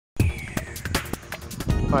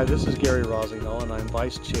Hi, this is Gary Rossignol, and I'm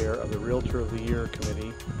Vice Chair of the Realtor of the Year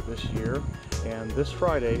Committee this year. And this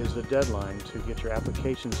Friday is the deadline to get your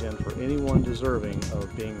applications in for anyone deserving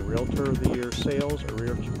of being Realtor of the Year Sales or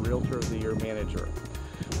Realtor of the Year Manager.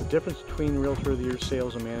 The difference between Realtor of the Year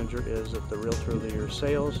Sales and Manager is that the Realtor of the Year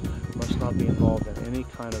Sales must not be involved in any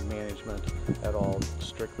kind of management at all,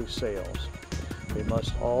 strictly sales. They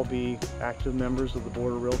must all be active members of the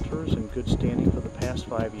Board of Realtors in good standing for the past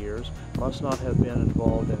 5 years, must not have been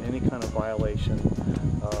involved in any kind of violation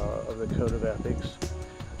of the Code of Ethics.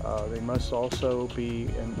 They must also be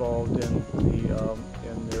involved in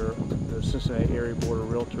the Cincinnati Area Board of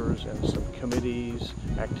Realtors and some committees,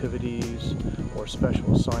 activities, or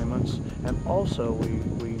special assignments. And also we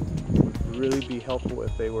would really be helpful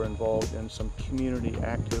if they were involved in some community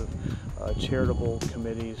active charitable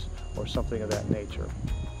committees or something of that nature.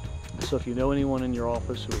 So if you know anyone in your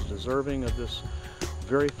office who is deserving of this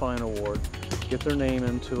very fine award, get their name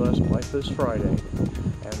into us by this Friday.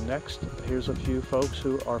 And next, here's a few folks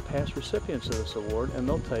who are past recipients of this award, and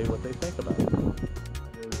they'll tell you what they think about it.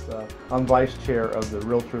 I'm Vice Chair of the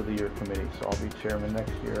Realtor of the Year Committee, so I'll be Chairman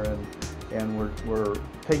next year, and we're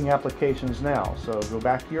taking applications now. So go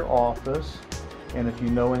back to your office, and if you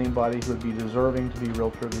know anybody who would be deserving to be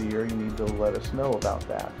Realtor of the Year, you need to let us know about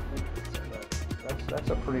that. That's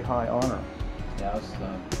a pretty high honor. Yeah, I was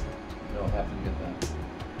real happy to get that.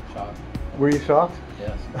 Shocked. Were you shocked?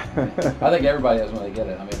 Yes. I think everybody does when they get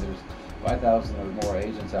it. I mean, there's 5,000 or more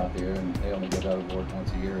agents out there, and they only get that award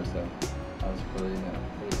once a year, so I was pretty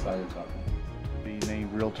excited about that. Be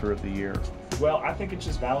named Realtor of the Year. Well, I think it's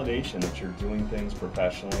just validation that you're doing things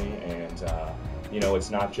professionally, and you know,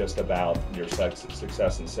 it's not just about your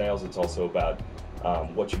success in sales, it's also about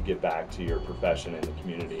what you give back to your profession and the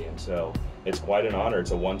community. And so it's quite an honor.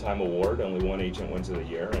 It's a one-time award. Only one agent wins it a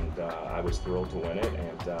year, and I was thrilled to win it,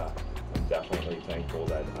 and I'm definitely thankful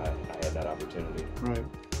that I had that opportunity. Right.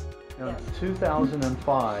 Now, in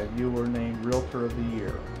 2005, you were named Realtor of the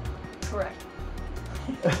Year. Correct.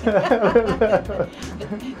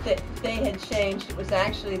 They had changed. It was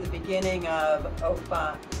actually the beginning of 06.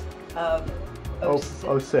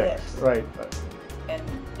 Right. And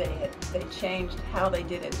they changed how they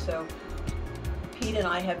did it. So Pete and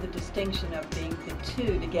I have the distinction of being the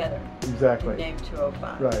two together. Exactly. Named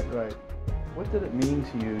 205. Right, right. What did it mean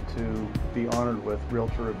to you to be honored with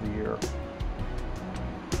Realtor of the Year?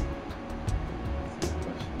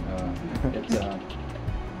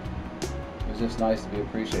 It was just nice to be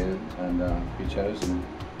appreciated and be chosen.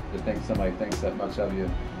 To think somebody thinks that much of you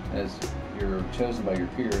as you're chosen by your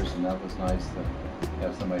peers, and that was nice to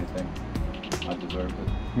have somebody think I deserved it.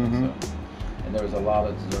 Mm-hmm. And there was a lot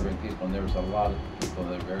of deserving people, and there was a lot of people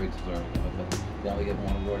that are very deserving of it. They only get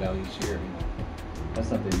one award out each year. You know. That's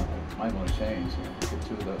something I might want to change. You know, get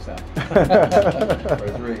 2 of those out, or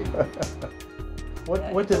 3.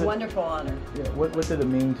 It's a wonderful honor. Yeah. What did it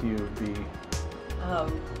mean to you to be?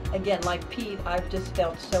 Again, like Pete, I've just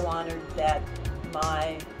felt so honored that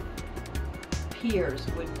my peers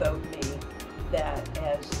would vote me that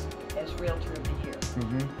as Realtor of the Year.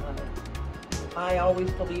 Mm-hmm. I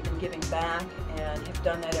always believe in giving back and have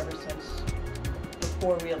done that ever since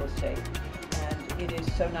before real estate. And it is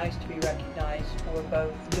so nice to be recognized for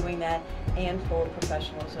both doing that and for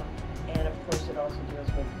professionalism. And of course it also deals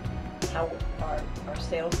with how our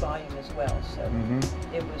sales volume as well. So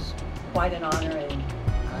it was quite an honor, and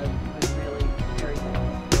I was really very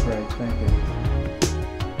thankful. Great, thank you.